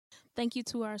Thank you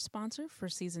to our sponsor for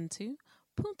Season 2,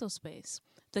 Punto Space.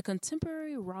 The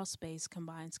contemporary raw space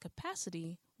combines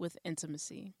capacity with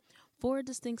intimacy. 4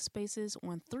 distinct spaces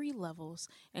on 3 levels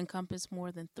encompass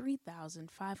more than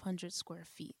 3,500 square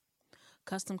feet.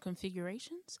 Custom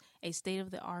configurations, a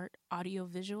state-of-the-art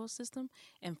audio-visual system,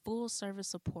 and full-service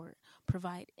support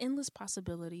provide endless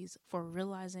possibilities for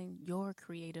realizing your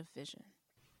creative vision.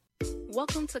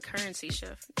 Welcome to Currency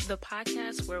Shift, the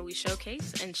podcast where we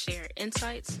showcase and share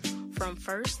insights from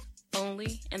first,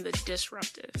 only, and the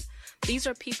disruptive. These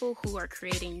are people who are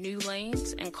creating new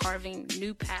lanes and carving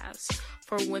new paths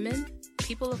for women,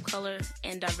 people of color,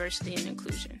 and diversity and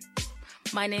inclusion.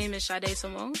 My name is Sade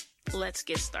Simone. Let's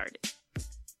get started.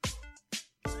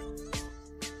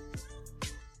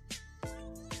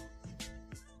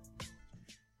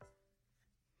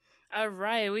 All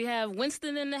right, we have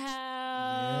Winston in the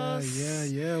house.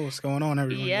 Yeah. What's going on,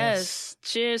 everyone? Yes.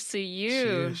 Cheers to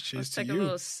you. Cheers Let's to take you. a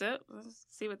little sip. Let's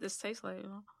see what this tastes like.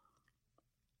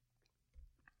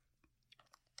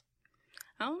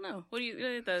 I don't know. What do you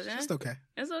think? It's just okay.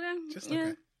 It's okay? Just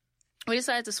okay. We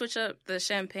decided to switch up the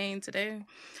champagne today.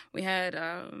 We had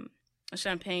a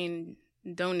champagne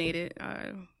donated.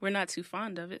 We're not too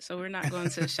fond of it, so we're not going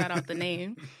to shout out the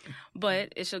name,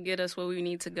 but it shall get us where we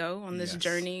need to go on this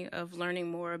journey of learning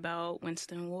more about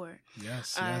Winston Ward.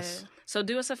 Yes. So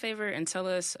do us a favor and tell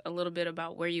us a little bit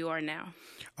about where you are now.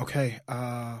 Okay.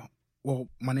 Well,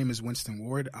 my name is Winston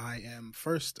Ward. I am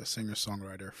first a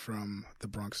singer-songwriter from the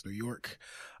Bronx, New York.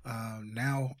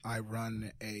 Now I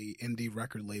run a indie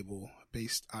record label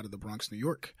based out of the Bronx, New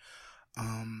York.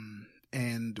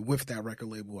 And with that record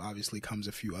label, obviously, comes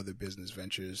a few other business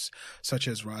ventures, such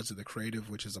as Rods of the Creative,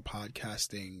 which is a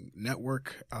podcasting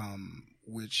network,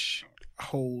 which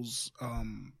holds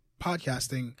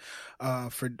podcasting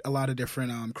for a lot of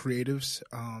different creatives.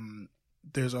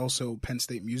 There's also Penn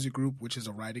State Music Group, which is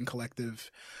a writing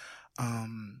collective.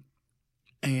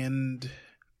 And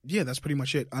yeah, that's pretty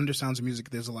much it. Under Sounds of Music,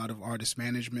 there's a lot of artist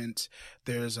management.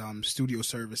 There's studio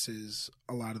services,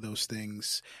 a lot of those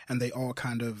things. And they all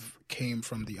kind of came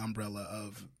from the umbrella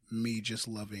of me just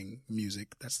loving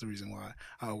music. That's the reason why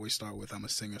I always start with I'm a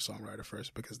singer-songwriter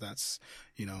first, because that's,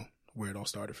 where it all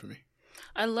started for me.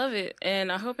 I love it,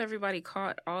 and I hope everybody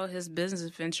caught all his business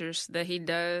ventures that he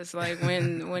does. Like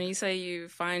when you say you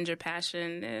find your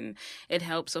passion and it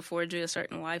helps afford you a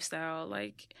certain lifestyle,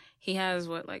 like he has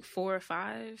 4 or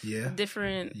 5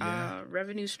 different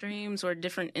revenue streams or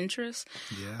different interests.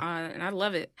 And I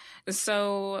love it.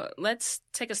 So let's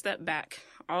take a step back,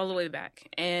 all the way back,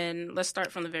 and let's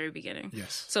start from the very beginning.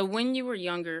 Yes. So when you were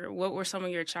younger, what were some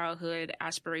of your childhood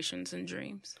aspirations and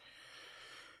dreams?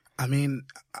 I mean,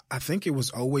 I think it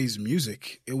was always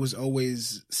music. It was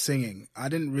always singing. I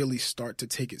didn't really start to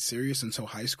take it serious until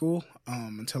high school,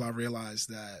 until I realized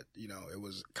that, it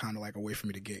was kind of like a way for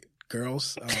me to get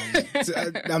girls.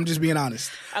 I'm just being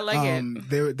honest. I like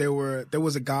it. There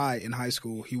was a guy in high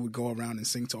school. He would go around and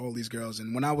sing to all these girls.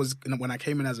 And when I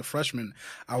came in as a freshman,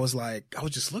 I was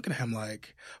just looking at him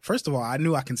like, first of all, I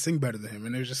knew I can sing better than him.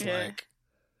 And it was just like,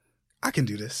 I can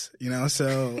do this,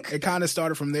 so it kind of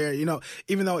started from there,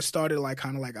 even though it started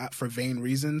for vain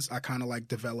reasons, I kind of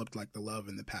developed the love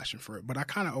and the passion for it. But I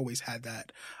kind of always had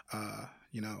that,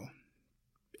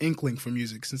 inkling for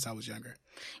music since I was younger.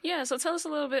 Yeah. So tell us a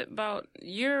little bit about,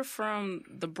 you're from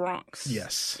the Bronx.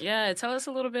 Yes. Yeah. Tell us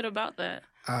a little bit about that.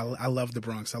 I love the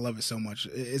Bronx. I love it so much.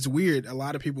 It's weird. A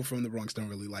lot of people from the Bronx don't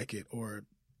really like it, or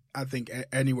I think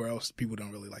anywhere else people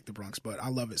don't really like the Bronx, but I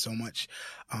love it so much.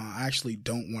 I actually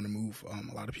don't want to move.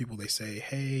 A lot of people, they say,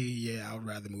 hey, yeah, I'd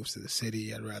rather move to the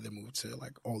city. I'd rather move to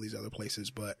all these other places,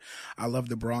 but I love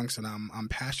the Bronx, and I'm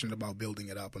passionate about building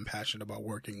it up. I'm passionate about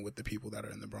working with the people that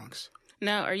are in the Bronx.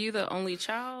 Now, are you the only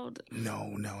child?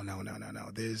 No.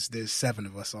 There's 7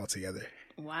 of us all together.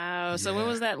 Wow. So what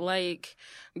was that like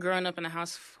growing up in a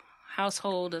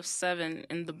household of 7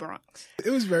 in the Bronx? It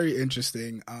was very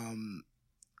interesting.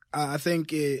 I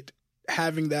think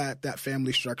having that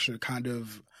family structure kind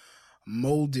of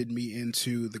molded me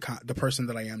into the person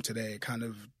that I am today. It kind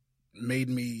of made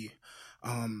me,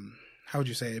 how would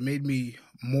you say? It made me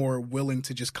more willing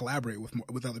to just collaborate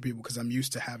with other people, because I'm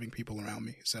used to having people around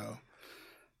me. So,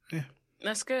 yeah.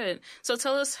 That's good. So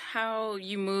tell us how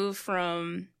you move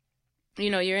from,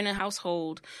 you're in a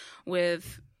household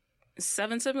with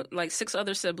 6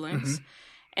 other siblings. Mm-hmm.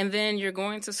 And then you're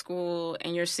going to school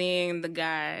and you're seeing the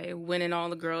guy winning all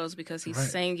the girls because he's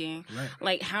singing.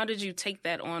 Right. How did you take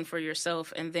that on for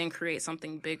yourself and then create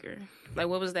something bigger? What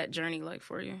was that journey like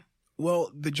for you?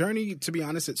 Well, the journey, to be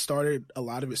honest, a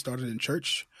lot of it started in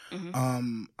church.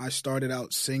 Mm-hmm. I started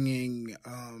out singing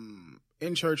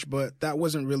in church, but that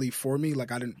wasn't really for me. Like,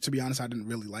 to be honest, I didn't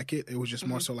really like it. It was just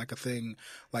more so like a thing.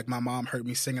 Like, my mom heard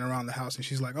me singing around the house and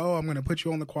she's like, oh, I'm going to put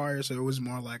you on the choir. So it was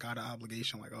more like out of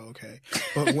obligation, like, oh, okay.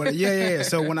 But yeah.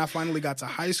 So when I finally got to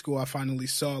high school, I finally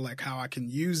saw like how I can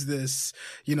use this,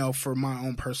 for my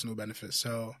own personal benefit.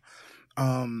 So,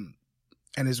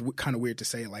 and it's kind of weird to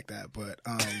say it like that, but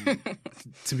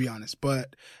to be honest.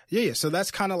 But yeah. So that's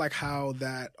kind of like how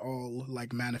that all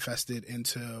like manifested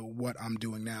into what I'm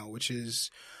doing now, which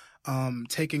is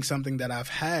taking something that I've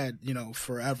had,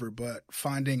 forever, but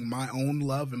finding my own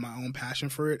love and my own passion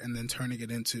for it, and then turning it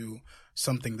into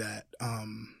something that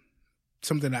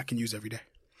I can use every day.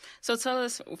 So tell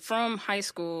us, from high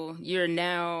school, you're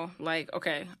now like,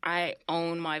 okay, I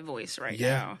own my voice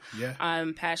now. Yeah.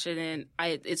 I'm passionate.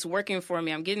 It's working for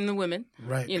me. I'm getting the women.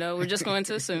 Right. We're just going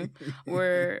to assume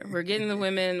we're getting the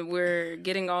women. We're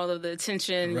getting all of the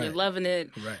attention. Right. You're loving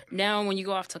it. Right. Now, when you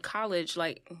go off to college,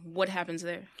 like, what happens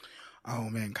there? Oh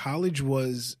man, college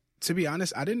was, to be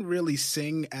honest, I didn't really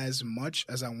sing as much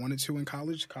as I wanted to in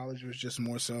college. College was just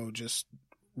more so just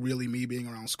really me being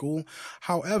around school.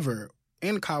 However,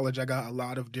 in college, I got a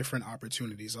lot of different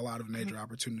opportunities, a lot of major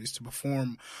opportunities to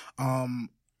perform.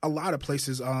 A lot of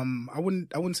places. I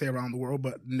wouldn't say around the world,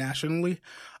 but nationally.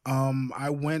 I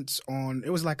went on.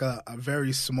 It was like a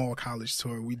very small college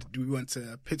tour. We went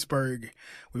to Pittsburgh,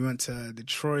 we went to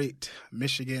Detroit,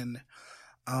 Michigan,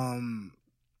 and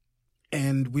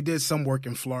we did some work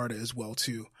in Florida as well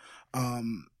too.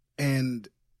 And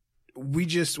we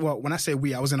just, when I say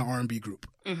we, I was in an R&B group.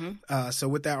 Mm-hmm. So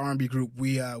with that R&B group,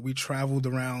 we traveled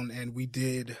around and we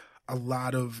did a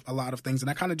lot of things, and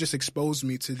that kind of just exposed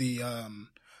me to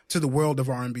the world of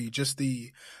R&B. Just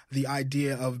the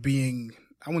idea of being,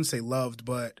 I wouldn't say loved,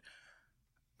 but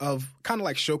of kind of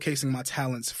like showcasing my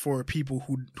talents for people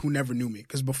who never knew me.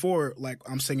 Because before, like,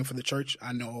 I'm singing for the church,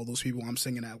 I know all those people. I'm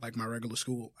singing at like my regular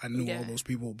school, I knew all those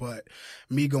people. But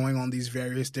me going on these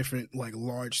various different like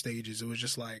large stages, it was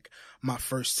just like my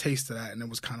first taste of that, and it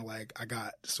was kind of like I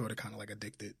got sort of kind of like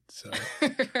addicted. So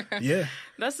yeah,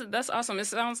 that's awesome. It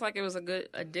sounds like it was a good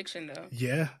addiction though.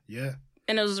 Yeah.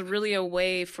 And it was really a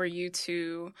way for you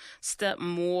to step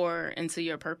more into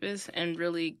your purpose and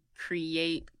really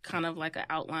create kind of like an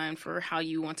outline for how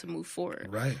you want to move forward.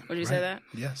 Right. Would you say that?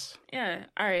 Yes. Yeah.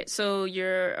 All right. So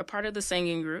you're a part of the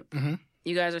singing group. Mm-hmm.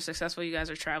 You guys are successful. You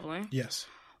guys are traveling. Yes.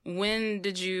 When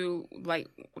did you like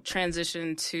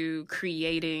transition to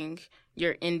creating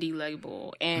your indie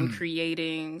label and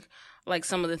creating like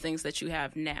some of the things that you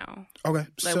have now? Okay.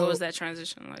 Like, what was that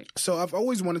transition like? So I've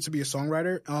always wanted to be a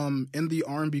songwriter. In the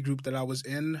R&B group that I was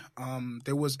in,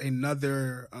 there was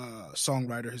another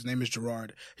songwriter. His name is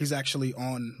Gerard. He's actually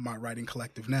on my writing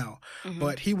collective now. Mm-hmm.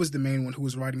 But he was the main one who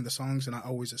was writing the songs, and I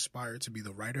always aspired to be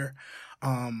the writer.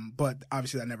 But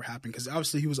obviously that never happened because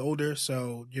obviously he was older,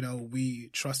 so, we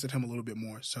trusted him a little bit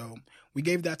more. So we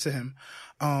gave that to him.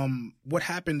 What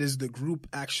happened is the group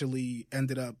actually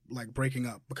ended up like breaking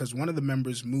up because one of the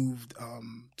members moved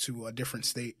to a different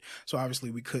state. So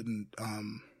obviously we couldn't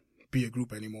be a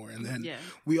group anymore. And then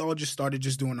we all just started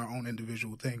just doing our own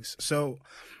individual things. So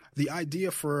the idea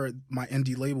for my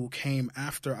indie label came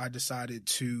after I decided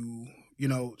to,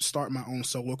 start my own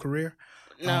solo career.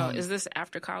 No, is this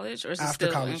after college or is this after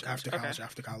still college?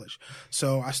 After college.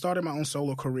 So I started my own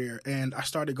solo career, and I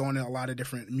started going to a lot of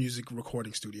different music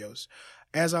recording studios.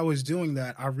 As I was doing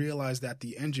that, I realized that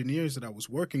the engineers that I was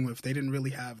working with, they didn't really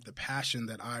have the passion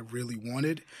that I really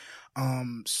wanted.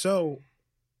 So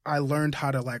I learned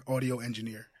how to like audio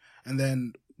engineer, and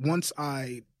then once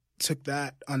I took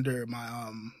that under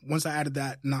my once I added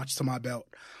that notch to my belt,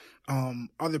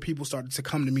 other people started to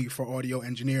come to me for audio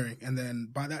engineering. And then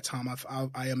by that time,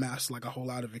 I amassed like a whole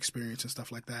lot of experience and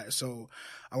stuff like that. So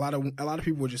a lot of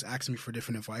people were just asking me for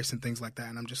different advice and things like that.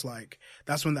 And I'm just like,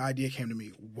 that's when the idea came to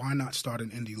me. Why not start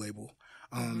an indie label?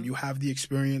 You have the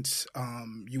experience.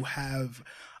 You have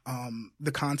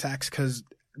the contacts, because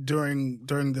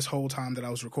during this whole time that I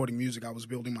was recording music, I was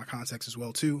building my contacts as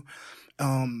well too.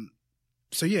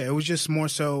 So yeah, it was just more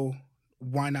so,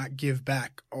 why not give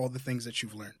back all the things that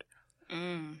you've learned?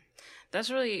 That's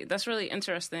really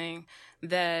interesting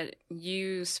that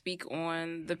you speak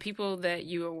on the people that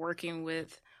you were working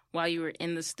with while you were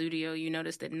in the studio. You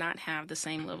noticed did not have the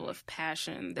same level of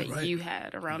passion that you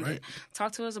had around it.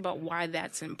 Talk to us about why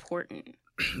that's important.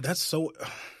 It's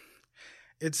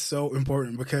so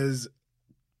important because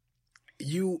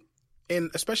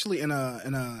especially in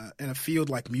a field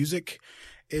like music,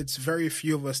 it's very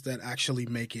few of us that actually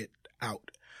make it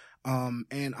out.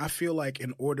 And I feel like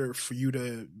in order for you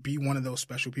to be one of those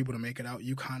special people to make it out,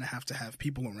 you kind of have to have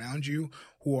people around you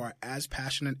who are as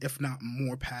passionate, if not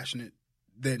more passionate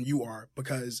than you are,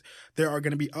 because there are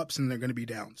going to be ups and there are going to be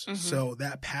downs. Mm-hmm. So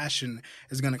that passion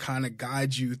is going to kind of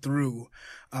guide you through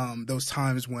those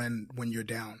times when you're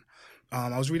down.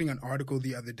 I was reading an article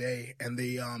the other day, and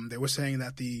they were saying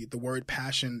that the word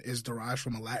passion is derived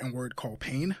from a Latin word called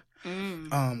pain.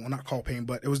 Well, not called pain,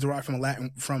 but it was derived from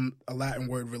a Latin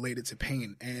word related to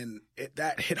pain, and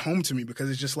that hit home to me, because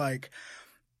it's just like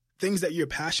things that you're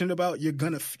passionate about, you're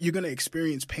gonna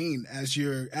experience pain as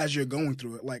you're going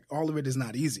through it. Like, all of it is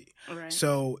not easy. Right.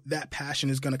 So that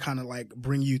passion is gonna kind of like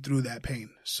bring you through that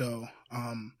pain. So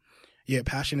yeah,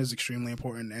 passion is extremely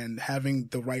important, and having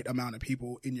the right amount of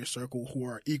people in your circle who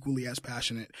are equally as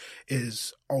passionate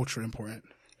is ultra important.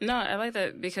 No, I like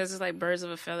that, because it's like birds of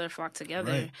a feather flock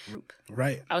together.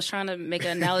 Right. I was trying to make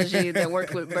an analogy that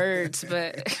worked with birds,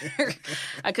 but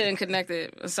I couldn't connect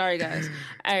it. Sorry, guys.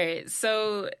 All right.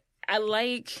 So I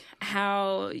like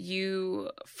how you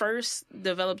first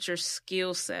developed your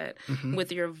skill set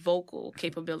with your vocal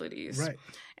capabilities. Right.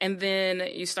 And then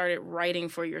you started writing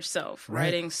for yourself,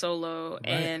 writing solo,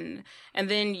 and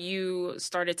then you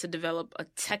started to develop a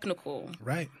technical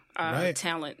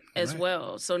talent as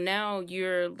well. So now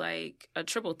you're like a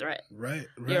triple threat. Right.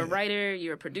 You're a writer,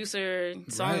 you're a producer,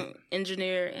 song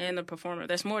engineer, and a performer.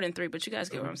 That's more than 3, but you guys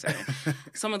get what I'm saying.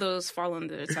 Some of those fall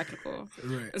under technical.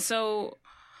 Right. So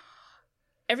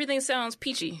everything sounds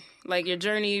peachy, like your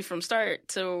journey from start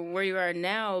to where you are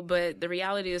now, but the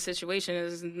reality of the situation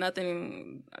is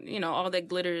nothing, all that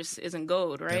glitters isn't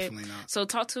gold, right? Definitely not. So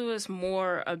talk to us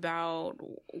more about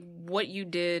what you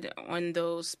did on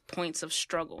those points of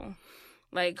struggle.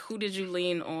 Like, who did you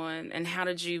lean on, and how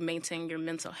did you maintain your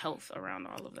mental health around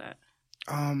all of that?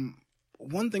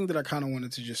 One thing that I kind of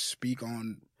wanted to just speak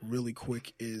on really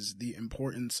quick is the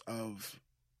importance of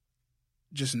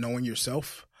just knowing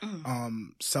yourself,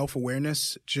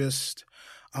 self-awareness, just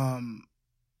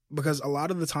because a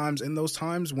lot of the times, in those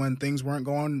times when things weren't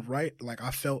going right, like,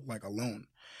 I felt like alone.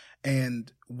 And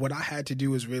what I had to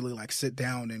do is really like sit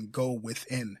down and go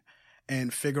within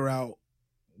and figure out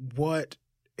what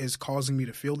is causing me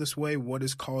to feel this way, what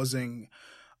is causing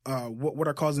what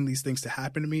are causing these things to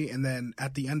happen to me. And then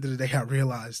at the end of the day, I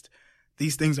realized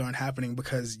these things aren't happening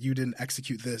because you didn't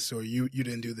execute this, or you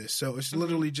didn't do this. So it's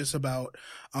literally just about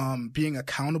being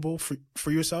accountable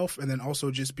for yourself, and then also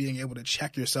just being able to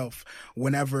check yourself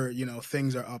whenever,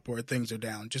 things are up or things are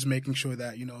down. Just making sure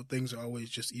that, things are always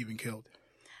just even keeled.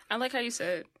 I like how you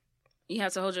said you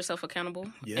have to hold yourself accountable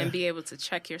and be able to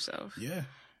check yourself. Yeah.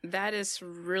 That is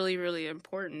really, really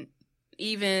important.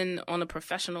 Even on a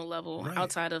professional level,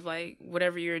 outside of like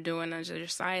whatever you're doing as your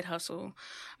side hustle,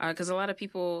 because a lot of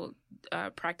people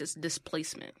practice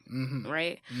displacement,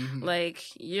 right? Like,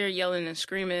 you're yelling and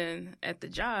screaming at the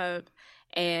job,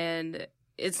 and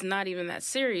it's not even that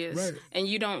serious, and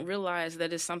you don't realize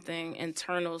that it's something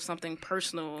internal, something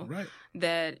personal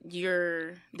that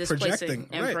you're displacing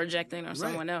and projecting on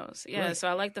someone else. Yeah, so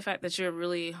I like the fact that you're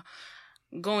really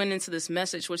going into this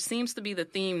message, which seems to be the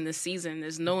theme this season,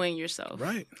 is knowing yourself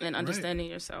and understanding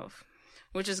yourself,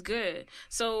 which is good.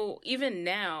 So even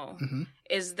now,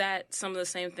 is that some of the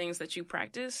same things that you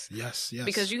practice? Yes.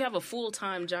 Because you have a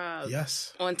full-time job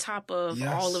on top of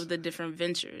all of the different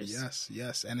ventures.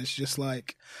 Yes. And it's just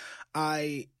like,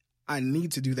 I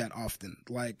need to do that often.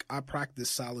 Like, I practice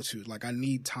solitude. Like, I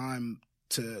need time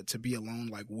to be alone,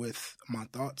 like, with my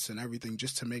thoughts and everything,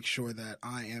 just to make sure that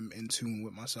I am in tune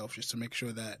with myself, just to make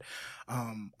sure that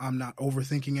I'm not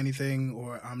overthinking anything,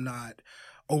 or I'm not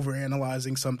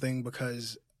overanalyzing something,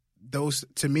 because those,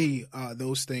 to me,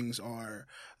 those things are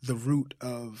the root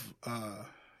of,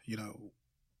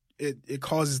 it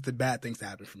causes the bad things to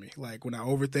happen for me. Like, when I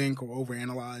overthink or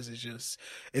overanalyze,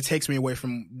 it takes me away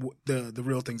from the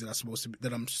real things that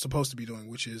I'm supposed to be doing,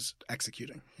 which is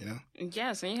executing,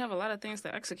 Yes, and you have a lot of things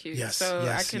to execute. Yes, so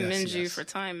I commend you for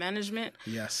time management.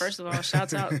 Yes. First of all,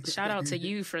 shout out to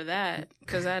you for that,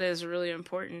 because that is really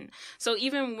important. So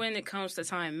even when it comes to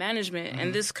time management,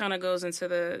 and this kind of goes into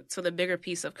the bigger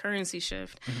piece of currency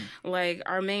shift, like,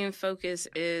 our main focus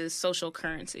is social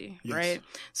currency, right?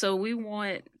 So we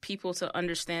want people to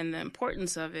understand the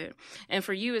importance of it. And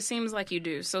for you, it seems like you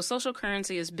do. So social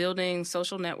currency is building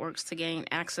social networks to gain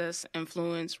access,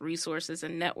 influence, resources,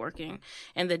 and networking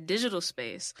in the digital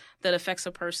space that affects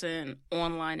a person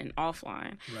online and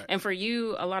offline. And for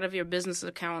you, a lot of your business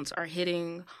accounts are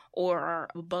hitting or are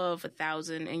above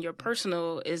 1,000, and your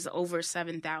personal is over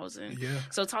 7,000.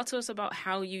 So talk to us about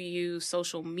how you use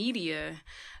social media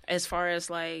as far as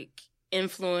like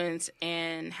influence,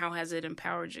 and how has it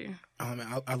empowered you?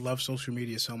 I love social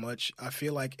media so much. I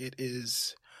feel like it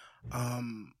is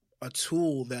a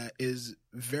tool that is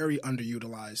very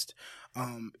underutilized,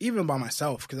 even by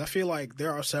myself, because I feel like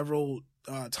there are several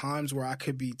times where I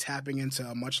could be tapping into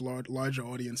a much larger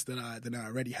audience than I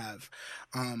already have.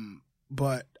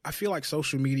 But I feel like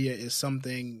social media is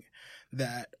something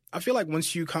that I feel like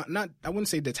once you I wouldn't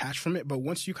say detach from it, but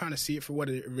once you kind of see it for what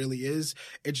it really is,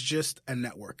 it's just a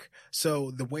network.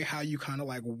 So the way how you kind of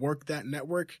like work that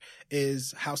network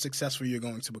is how successful you're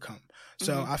going to become.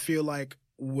 So I feel like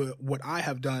what I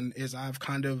have done is I've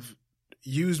kind of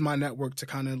used my network to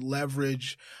kind of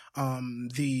leverage I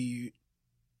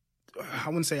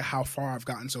wouldn't say how far I've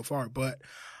gotten so far, but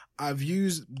I've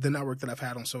used the network that I've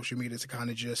had on social media to kind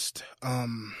of just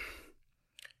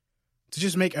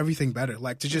make everything better,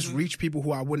 like to just reach people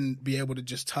who I wouldn't be able to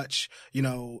just touch,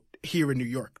 here in New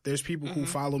York. There's people who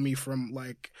follow me from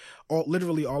like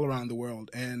literally all around the world,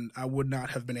 and I would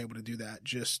not have been able to do that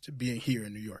just being here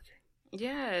in New York.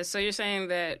 Yeah, so you're saying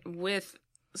that with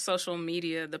social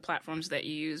media, the platforms that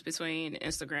you use between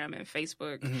Instagram and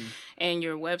Facebook and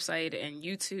your website and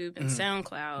YouTube and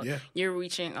SoundCloud, you're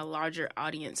reaching a larger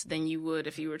audience than you would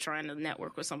if you were trying to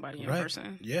network with somebody in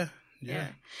person. Yeah.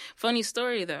 Funny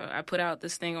story, though. I put out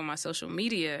this thing on my social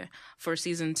media for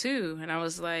season 2, and I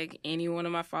was like, any one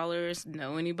of my followers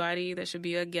know anybody that should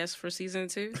be a guest for season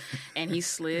 2? And he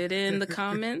slid in the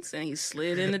comments, and he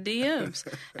slid in the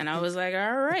DMs. And I was like,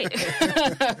 all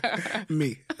right.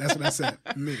 Me. That's what I said.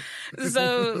 Me.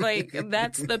 So, like,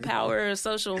 that's the power of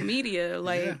social media.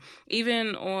 Like,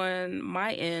 even on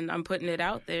my end, I'm putting it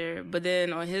out there, but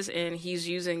then on his end, he's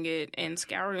using it and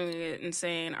scouring it and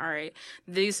saying, all right,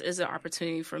 this is an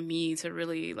opportunity for me to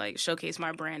really like showcase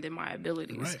my brand and my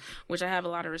abilities, which I have a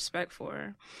lot of respect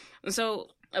for. And so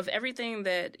of everything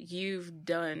that you've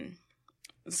done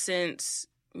since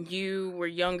you were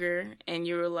younger and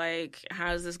you were like,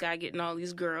 how's this guy getting all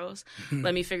these girls?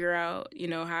 Let me figure out,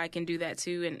 how I can do that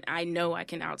too. And I know I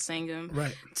can outsing him.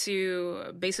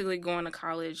 To basically going to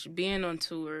college, being on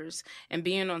tours and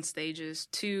being on stages,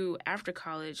 to after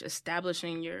college,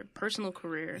 establishing your personal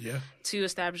career, to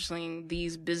establishing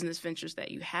these business ventures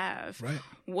that you have.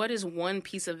 What is one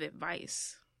piece of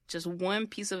advice, just one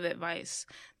piece of advice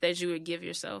that you would give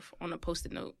yourself on a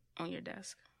Post-it note on your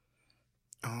desk?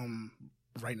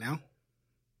 Right now?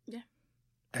 Yeah.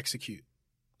 Execute.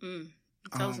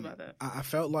 Tell us about that. I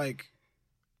felt like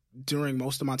during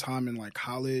most of my time in like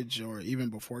college or even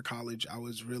before college, I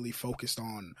was really focused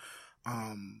on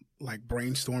like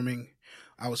brainstorming.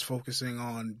 I was focusing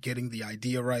on getting the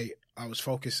idea right. I was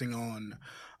focusing on,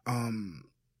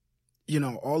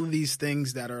 all of these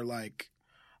things that are like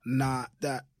not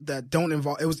that don't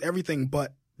involve, it was everything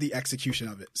but the execution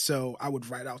of it. So I would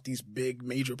write out these big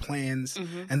major plans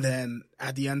and then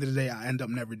at the end of the day I end up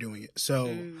never doing it.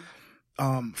 So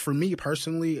for me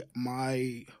personally,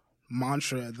 my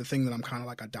mantra, the thing that I'm kind of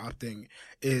like adopting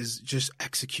is just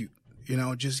execute,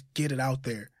 just get it out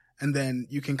there. And then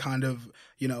you can kind of,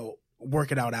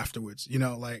 work it out afterwards.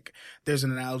 Like there's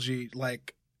an analogy,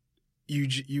 like you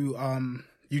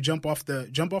jump off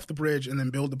the bridge and then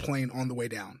build the plane on the way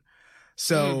down.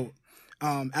 So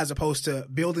as opposed to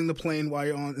building the plane while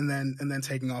you're on and then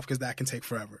taking off, because that can take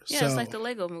forever. Yeah, so, it's like the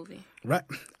Lego movie. Right.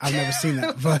 I've never seen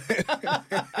that, but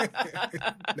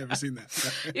never seen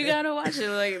that. You gotta watch it,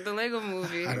 like the Lego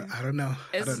movie. I don't know.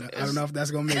 I don't know if that's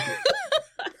gonna make it.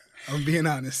 I'm being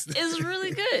honest. It's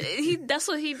really good. That's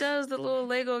what he does, the little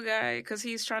Lego guy, because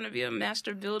he's trying to be a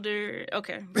master builder.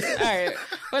 Okay. All right.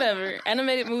 Whatever.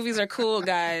 Animated movies are cool,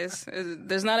 guys.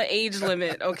 There's not an age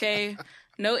limit, okay?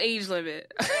 No age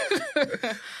limit.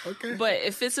 Okay. But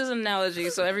it fits his analogy.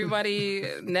 So everybody,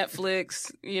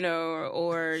 Netflix,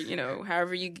 or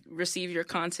however you receive your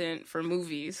content for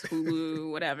movies,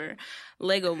 Hulu, whatever,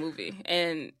 Lego movie.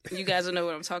 And you guys will know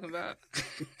what I'm talking about.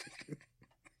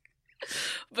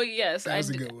 But yes, I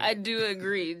do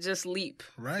agree. Just leap.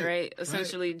 Right?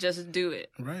 Essentially, just do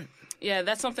it. Right. Yeah,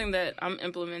 that's something that I'm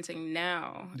implementing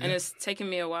now. Yeah. And it's taken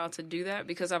me a while to do that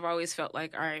because I've always felt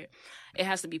like, all right, it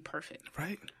has to be perfect.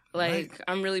 Right. Like,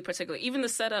 I'm really particular. Even the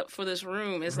setup for this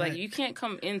room is like, you can't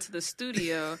come into the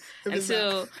studio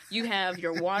until you have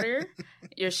your water,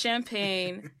 your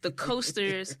champagne, the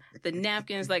coasters, the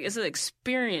napkins. Like, it's an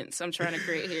experience I'm trying to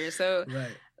create here. So,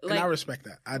 and I respect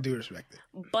that. I do respect it.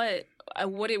 But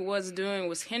what it was doing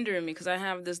was hindering me because I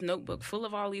have this notebook full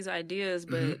of all these ideas,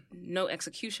 but no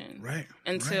execution. Right.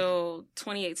 Until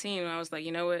 2018, I was like,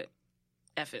 you know what?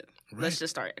 F it. Let's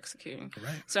just start executing.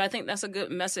 Right. So I think that's a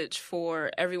good message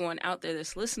for everyone out there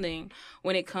that's listening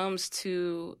when it comes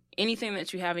to anything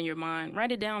that you have in your mind.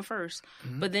 Write it down first,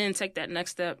 but then take that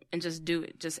next step and just do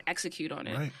it. Just execute on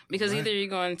it. Right. Because either you're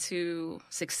going to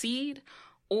succeed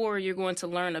or you're going to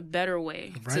learn a better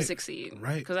way to succeed.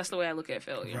 Right. Because that's the way I look at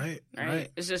failure. Right.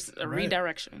 It's just a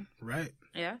redirection. Right.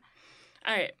 Yeah.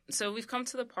 All right, so we've come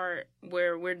to the part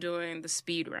where we're doing the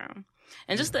speed round.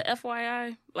 And just the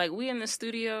FYI, like, we in the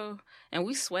studio and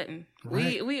we sweating.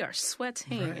 Right. We are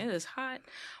sweating. Right. It is hot,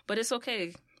 but it's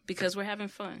okay because we're having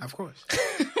fun. Of course.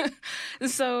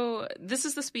 So this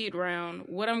is the speed round.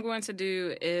 What I'm going to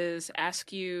do is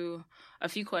ask you a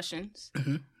few questions,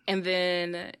 and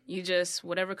then you just,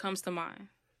 whatever comes to mind.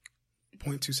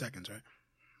 0.2 seconds, right?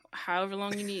 However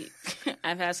long you need.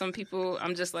 I've had some people,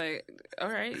 I'm just like, all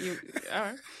right,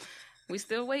 we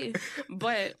still waiting.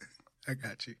 But I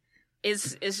got you.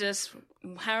 it's just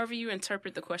however you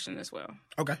interpret the question as well.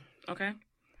 Okay. Okay?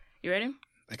 You ready?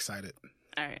 Excited.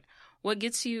 All right. What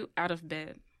gets you out of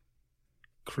bed?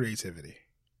 Creativity.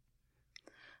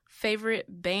 Favorite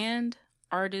band,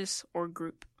 artist, or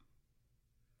group?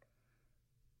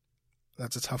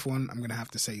 That's a tough one. I'm going to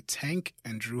have to say Tank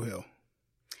and Dru Hill.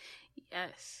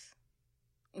 Yes.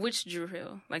 Which Dru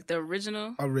Hill? Like the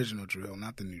original? Original Dru Hill,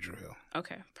 not the new Dru Hill.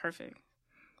 Okay, perfect.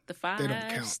 The 5 They don't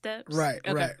count. steps? Right,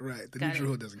 Okay. right. The Got new it. Dru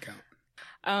Hill doesn't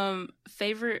count.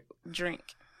 Favorite drink?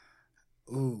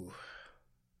 Ooh.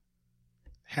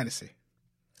 Hennessy.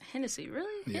 Hennessy,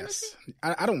 really? Hennessy? Yes.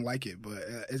 I don't like it, but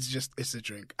it's a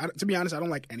drink. To be honest, I don't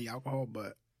like any alcohol,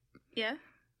 but Yeah.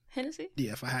 Hennessy?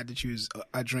 yeah, if I had to choose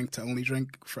a drink to only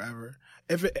drink forever,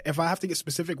 if I have to get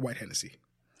specific, white Hennessy.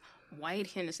 White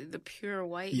Hennessy, the pure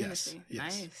white Yes, Hennessy.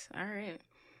 yes. Nice. All right.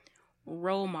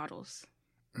 Role models.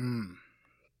 Oh,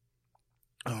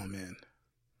 man.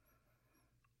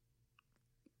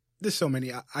 There's so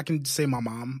many. I can say my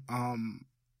mom,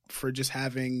 for just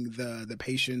having the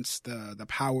patience, the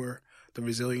power, the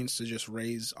resilience to just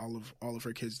raise all of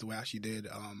her kids the way she did.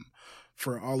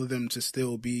 For all of them to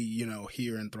still be,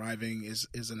 here and thriving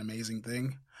is an amazing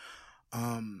thing.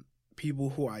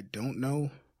 People who I don't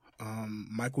know,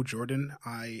 Michael Jordan,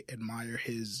 I admire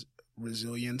his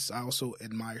resilience. I also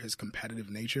admire his competitive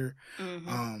nature.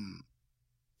 Mm-hmm.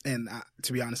 And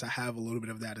to be honest, I have a little bit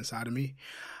of that inside of me.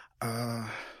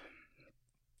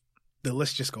 The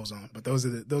list just goes on, but those are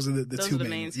the two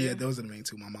main. two. Yeah, those are the main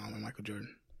two. My mom and Michael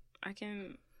Jordan. I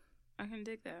can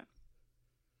dig that.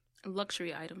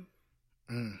 Luxury item.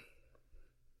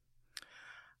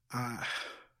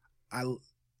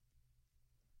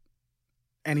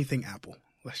 Anything Apple.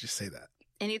 Let's just say that.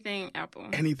 Anything Apple.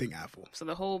 Anything Apple. So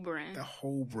the whole brand. The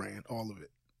whole brand, all of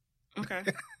it. Okay.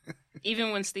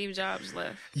 Even when Steve Jobs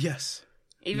left. Yes.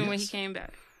 Even when he came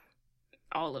back.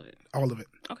 All of it. All of it.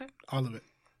 Okay. All of it.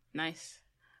 Nice.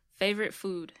 Favorite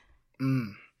food?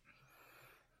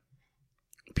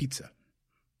 Pizza.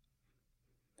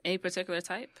 Any particular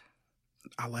type?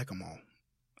 I like them all.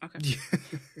 Okay.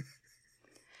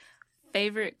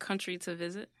 Favorite country to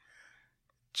visit?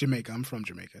 Jamaica. I'm from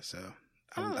Jamaica, so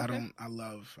okay. I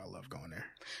love going there.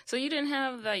 So you didn't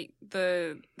have like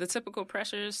the typical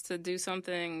pressures to do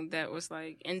something that was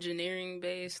like engineering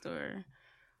based or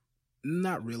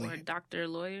Not really. or doctor,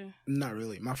 lawyer? Not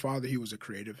really. My father, he was a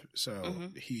creative, so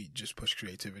he just pushed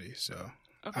creativity. So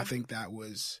Okay. I think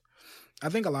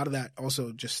a lot of that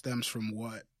also just stems from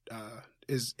what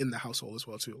is in the household as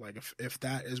well too. Like if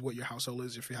that is what your household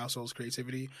is, if your household's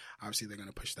creativity, obviously they're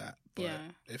gonna push that. But Yeah.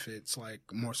 if it's like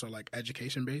more so like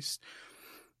education based,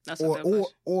 That's a good question.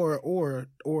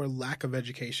 or lack of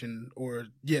education,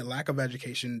 lack of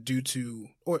education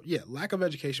lack of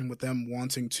education with them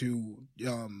wanting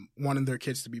their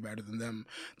kids to be better than them,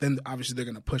 then obviously they're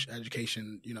gonna push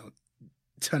education,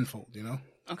 tenfold.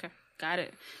 Okay. Got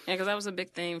it. Yeah, because that was a big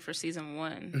thing for season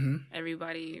 1.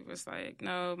 Everybody was like,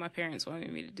 no, my parents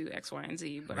wanted me to do X, Y, and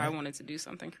Z, but I wanted to do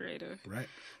something creative. Right.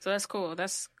 So that's cool.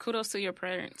 That's kudos to your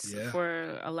parents Yeah.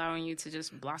 for allowing you to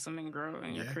just blossom and grow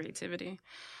in your creativity.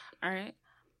 All right.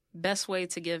 Best way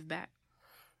to give back?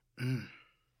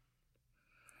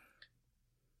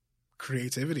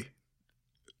 Creativity.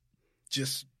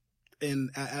 Just,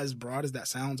 and as broad as that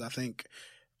sounds, I think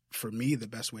for me, the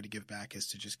best way to give back is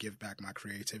to just give back my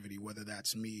creativity, whether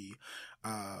that's me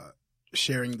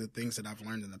sharing the things that I've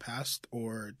learned in the past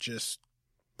or just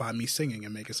by me singing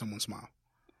and making someone smile.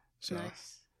 So,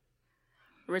 Nice.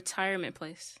 Retirement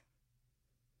place?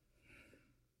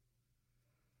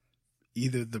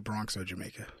 either the Bronx or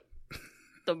Jamaica.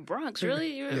 The Bronx,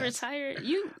 really? You Yes. retired?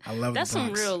 I love That's the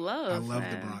Bronx. some real love. I love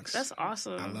man. the Bronx. That's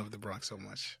awesome. I love the Bronx so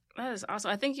much. That is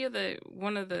awesome. I think you're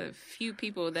one of the few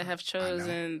people that have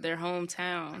chosen their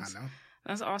hometowns. I know.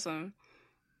 That's awesome.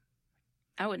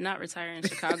 I would not retire in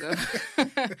Chicago.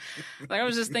 Like, I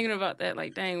was just thinking about that.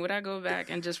 Like, dang, would I go back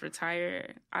and just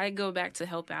retire? I go back to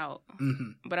help out,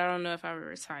 but I don't know if I would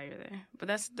retire there. But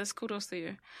that's kudos to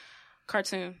you.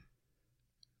 Cartoon.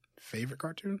 Favorite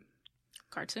cartoon?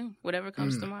 Whatever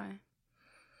comes to mind.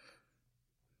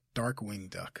 Darkwing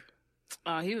Duck.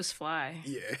 Oh, he was fly.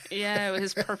 Yeah. Yeah, with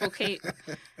his purple cape.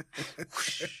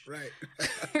 Right.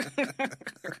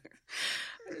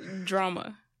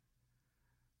 Drama.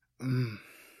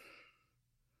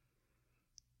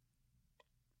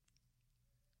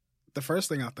 The first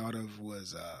thing I thought of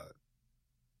was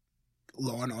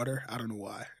Law and Order. I don't know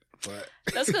why, but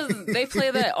that's because they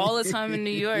play that all the time in New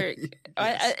York.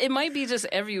 Yes. It might be just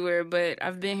everywhere, but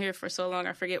I've been here for so long,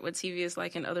 I forget what TV is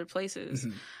like in other places.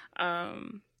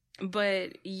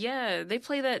 But yeah, they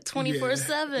play that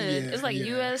 24/7. It's like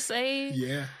USA.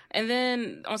 Yeah. And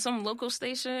then on some local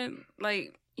station,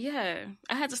 like, yeah,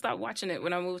 I had to stop watching it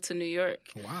when I moved to New York.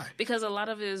 Why? Because a lot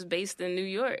of it is based in New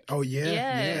York. Oh,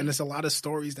 yeah. And there's a lot of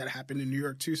stories that happen in New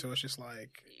York, too. So it's just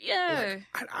like,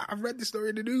 I read the story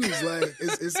in the news. Like,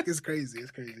 it's crazy.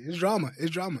 It's crazy. It's drama. It's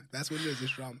drama. That's what it is.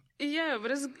 It's drama. Yeah, but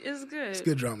it's good. It's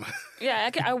good drama. Yeah,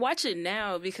 I watch it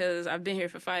now because I've been here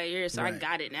for 5 years, so I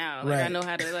got it now. Like, I know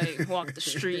how to, like, walk the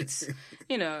streets.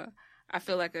 You know, I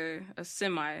feel like a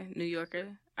semi-New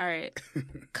Yorker. All right.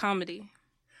 Comedy.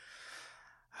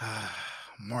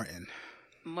 Martin.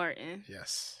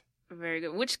 Yes. Very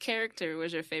good. Which character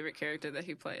was your favorite character that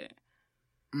he played?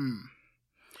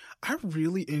 I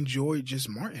really enjoyed just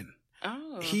Martin.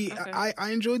 Oh, okay. I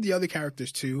enjoyed the other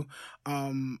characters too. I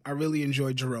really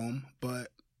enjoyed Jerome, but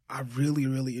I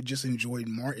really just enjoyed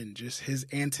Martin. Just his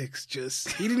antics.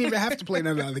 He didn't even have to play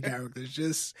none of the other characters.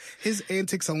 Just his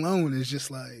antics alone is just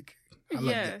like, I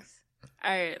loved it. All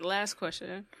right. Last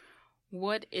question.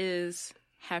 What is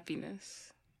happiness?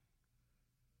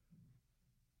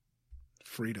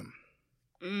 Freedom.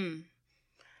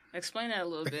 Explain that a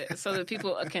little bit so that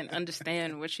people can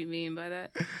understand what you mean by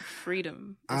that.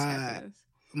 Freedom is happiness.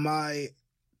 My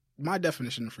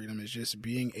definition of freedom is just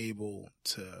being able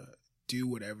to do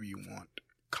whatever you want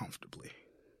comfortably.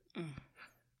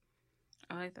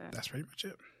 I like that. That's pretty much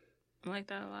it. I like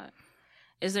that a lot.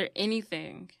 Is there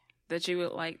anything that you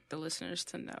would like the listeners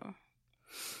to know?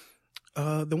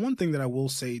 The one thing that I will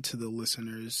say to the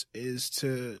listeners is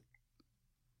to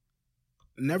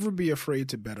never be afraid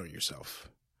to bet on yourself.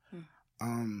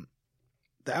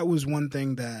 That was one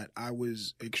thing that I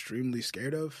was extremely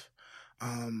scared of.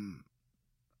 And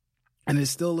it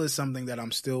still is something that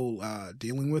I'm still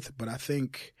dealing with. But I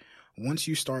think once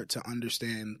you start to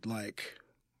understand like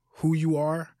who you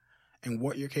are and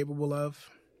what you're capable of,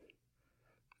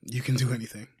 you can do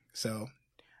anything. So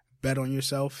bet on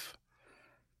yourself,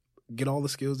 get all the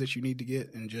skills that you need to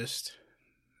get, and just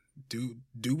do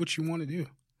what you want to do.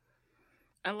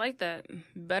 I like that.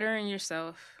 Better in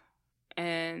yourself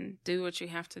and do what you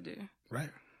have to do. Right.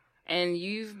 And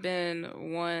you've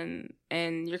been one,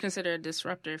 and you're considered a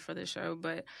disruptor for the show,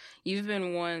 but you've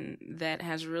been one that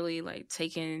has really like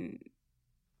taken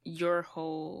your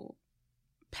whole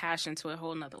passion to a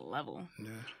whole nother level.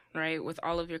 Yeah. Right? With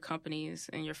all of your companies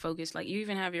and your focus. Like, you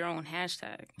even have your own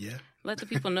hashtag. Yeah. Let the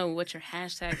people know what your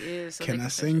hashtag is. So Can I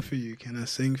sing for you? Can I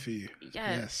sing for you?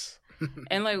 Yes.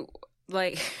 And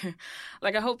like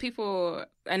I hope people,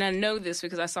 and I know this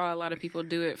because I saw a lot of people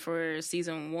do it for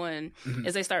season 1,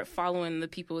 as they start following the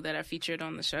people that are featured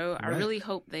on the show. Right. I really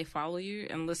hope they follow you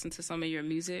and listen to some of your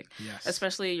music,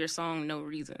 especially your song "No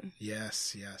Reason."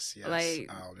 Yes.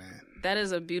 Like, oh man, that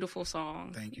is a beautiful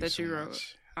song that you wrote.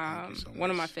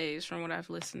 One of my faves from what I've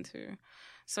listened to.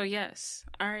 So yes,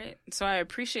 all right. So I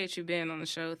appreciate you being on the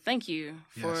show. Thank you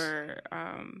for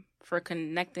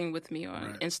connecting with me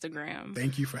on Instagram.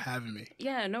 Thank you for having me.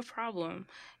 Yeah, no problem.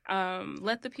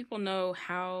 Let the people know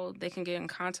how they can get in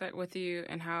contact with you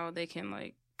and how they can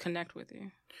like connect with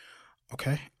you.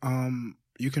 Okay.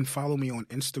 You can follow me on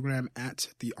Instagram at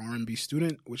the R&B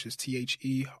Student, which is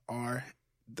THER,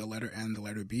 the letter N, the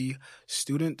letter B,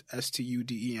 student,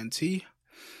 STUDENT.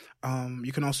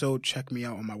 You can also check me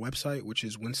out on my website, which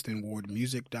is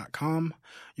winstonwardmusic.com.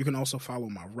 You can also follow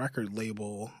my record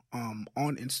label on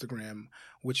Instagram,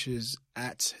 which is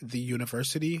at The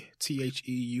University,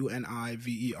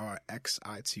 THEUNIVERXITY.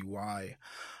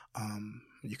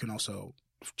 You can also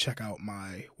check out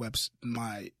my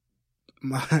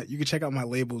you can check out my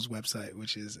label's website,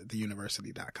 which is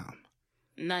theuniversity.com.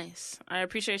 Nice. I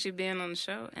appreciate you being on the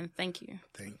show, and thank you.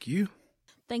 Thank you.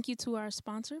 Thank you to our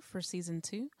sponsor for Season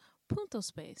 2, Punto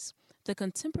Space. The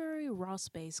contemporary raw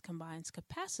space combines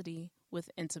capacity with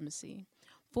intimacy.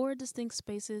 4 distinct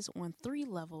spaces on 3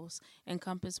 levels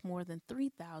encompass more than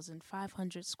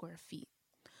 3,500 square feet.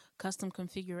 Custom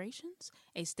configurations,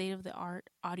 a state-of-the-art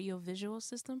audio-visual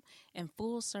system, and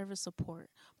full-service support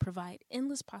provide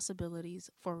endless possibilities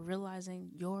for realizing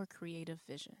your creative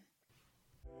vision.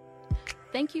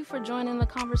 Thank you for joining the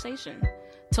conversation.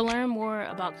 To learn more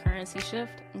about Currency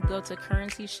Shift, go to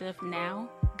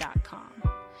currencyshiftnow.com.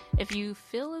 If you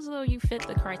feel as though you fit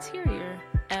the criteria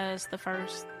as the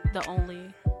first, the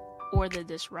only, or the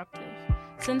disruptive,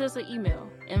 send us an email,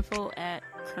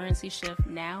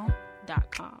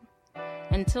 info@currencyshiftnow.com.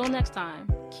 Until next time,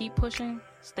 keep pushing,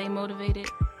 stay motivated,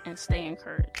 and stay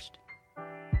encouraged.